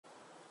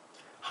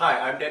Hi,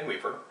 I'm Dan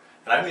Weaver,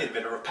 and I'm the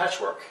inventor of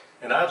Patchwork,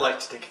 and I'd like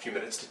to take a few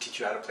minutes to teach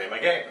you how to play my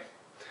game.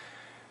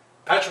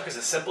 Patchwork is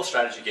a simple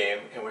strategy game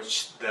in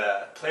which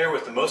the player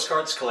with the most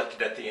cards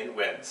collected at the end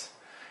wins.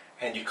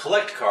 And you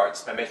collect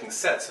cards by making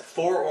sets of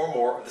 4 or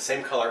more of the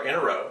same color in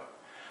a row,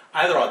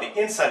 either on the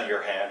inside of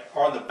your hand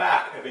or on the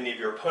back of any of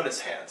your opponent's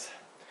hands.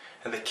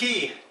 And the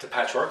key to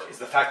Patchwork is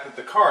the fact that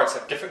the cards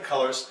have different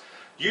colors,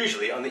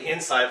 usually on the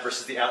inside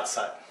versus the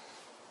outside.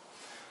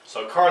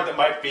 So a card that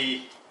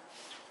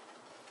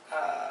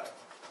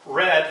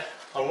red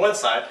on one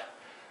side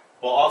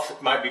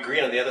might be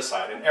green on the other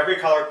side, and every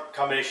color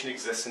combination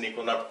exists in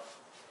equal number.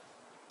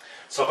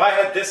 So if I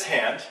had this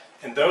hand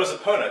and those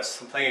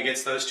opponents, I'm playing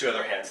against those two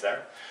other hands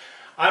there,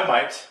 I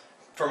might,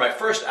 for my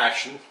first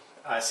action,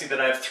 I see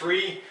that I have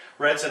 3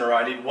 reds in a row.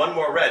 I need 1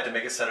 more red to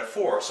make a set of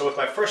 4. So with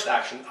my first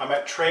action, I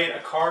might trade a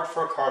card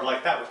for a card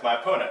like that with my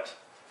opponent.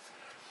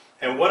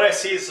 And what I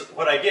see is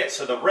what I get.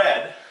 So the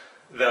red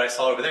that I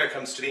saw over there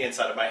comes to the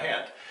inside of my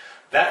hand.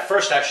 That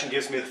first action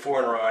gives me the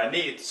 4 in a row I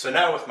need. So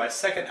now with my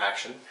second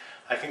action,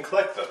 I can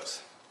collect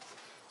those.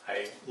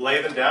 I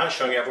lay them down,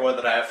 showing everyone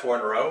that I have 4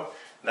 in a row,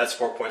 and that's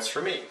 4 points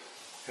for me.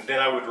 And then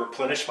I would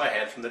replenish my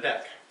hand from the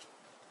deck.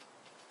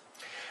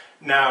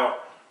 Now,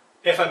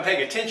 if I'm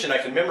paying attention, I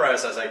can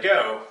memorize as I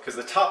go, because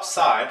the top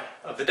side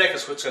of the deck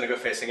is what's going to go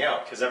facing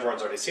out, because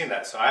everyone's already seen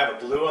that. So I have a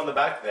blue on the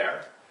back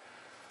there,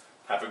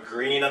 I have a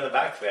green on the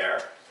back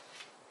there,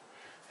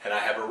 and I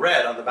have a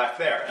red on the back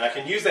there. And I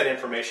can use that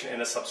information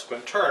in a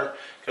subsequent turn,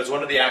 because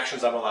one of the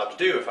actions I'm allowed to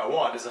do, if I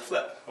want, is a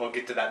flip. We'll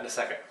get to that in a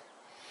second.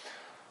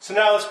 So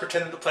now let's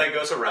pretend that the play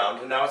goes around,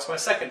 and now it's my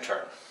second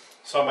turn.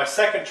 So on my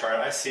second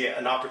turn, I see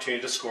an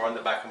opportunity to score on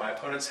the back of my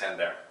opponent's hand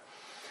there.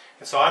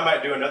 And so I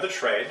might do another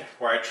trade,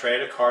 where I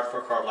trade a card for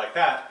a card like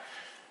that,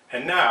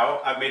 and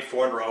now I've made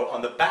 4 in a row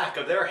on the back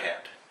of their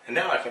hand. And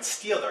now I can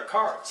steal their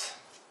cards.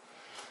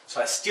 So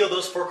I steal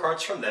those 4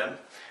 cards from them,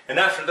 and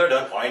after they're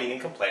done whining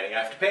and complaining, I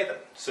have to pay them.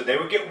 So they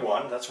would get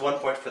 1, that's 1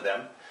 point for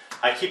them.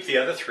 I keep the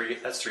other 3,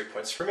 that's 3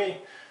 points for me.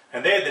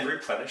 And they then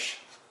replenish,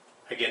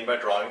 again by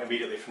drawing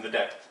immediately from the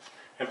deck,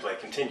 and play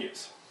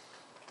continues.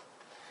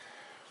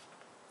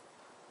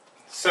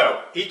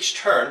 So each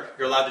turn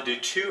you're allowed to do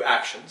 2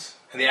 actions,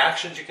 and the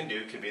actions you can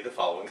do can be the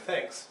following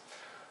things.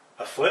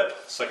 A flip,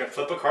 so I can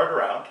flip a card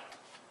around,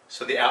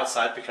 so the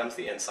outside becomes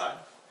the inside.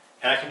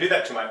 And I can do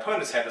that to my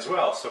opponent's hand as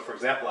well, so for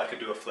example I could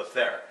do a flip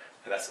there,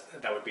 and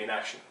that would be an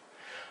action.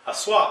 A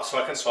swap, so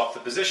I can swap the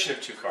position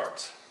of 2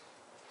 cards.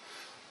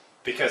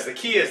 Because the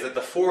key is that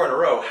the 4 in a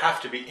row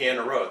have to be in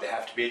a row, they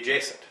have to be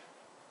adjacent.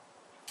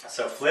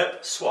 So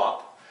flip,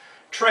 swap,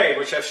 trade,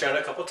 which I've shown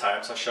a couple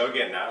times, I'll show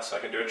again now, so I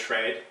can do a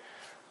trade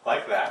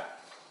like that.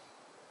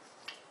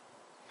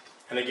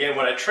 And again,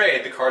 when I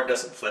trade, the card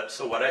doesn't flip,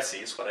 so what I see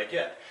is what I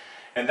get.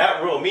 And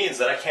that rule means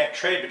that I can't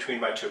trade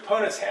between my 2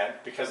 opponents' hand,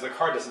 because the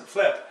card doesn't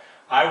flip.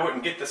 I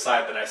wouldn't get the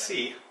side that I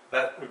see.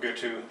 That would go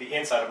to the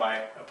inside of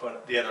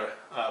the other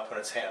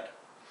opponent's hand.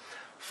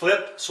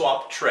 Flip,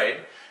 swap, trade,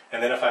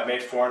 and then if I've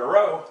made 4 in a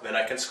row, then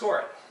I can score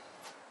it.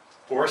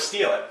 Or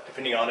steal it,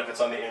 depending on if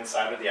it's on the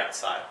inside or the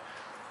outside.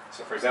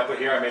 So for example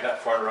here, I made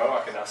that 4 in a row.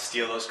 I can now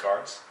steal those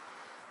cards,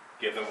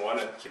 give them 1,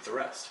 and keep the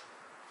rest.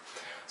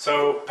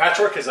 So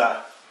Patchwork is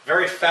a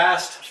very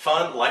fast,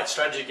 fun, light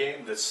strategy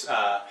game that's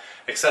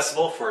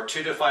accessible for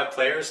 2 to 5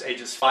 players,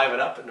 ages 5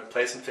 and up, and it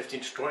plays in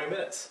 15 to 20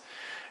 minutes.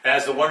 It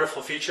has the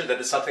wonderful feature that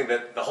it's something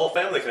that the whole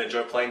family can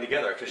enjoy playing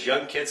together, because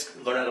young kids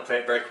learn how to play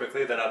it very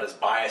quickly. They're not as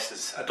biased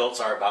as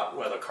adults are about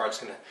whether cards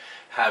can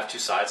have 2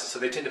 sides, so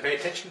they tend to pay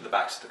attention to the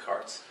backs of the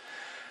cards.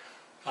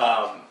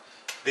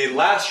 The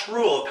last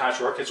rule of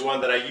Patchwork is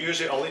one that I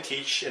usually only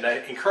teach, and I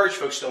encourage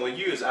folks to only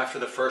use after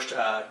the first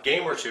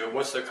game or 2,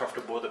 once they're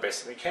comfortable with the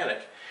basic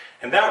mechanic.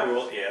 And that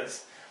rule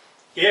is,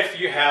 if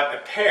you have a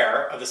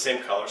pair of the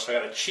same color, so I'm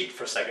going to cheat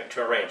for a second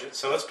to arrange it.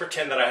 So let's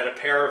pretend that I had a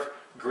pair of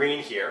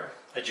green here,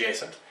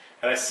 adjacent,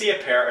 and I see a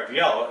pair of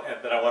yellow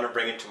that I want to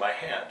bring into my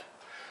hand.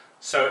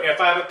 So if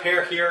I have a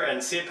pair here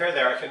and see a pair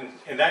there, I can,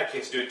 in that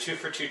case, do a 2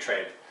 for 2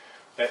 trade.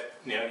 But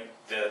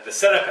the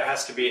setup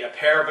has to be a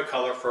pair of a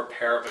color for a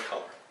pair of a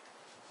color.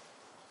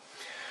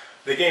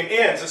 The game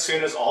ends as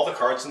soon as all the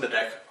cards in the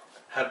deck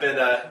have been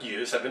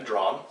used, have been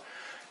drawn,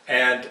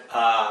 and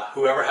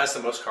whoever has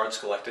the most cards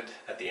collected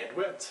at the end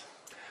wins.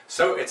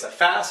 So it's a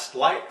fast,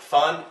 light,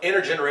 fun,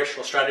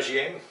 intergenerational strategy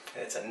game,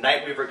 and it's a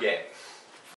Night Weaver game.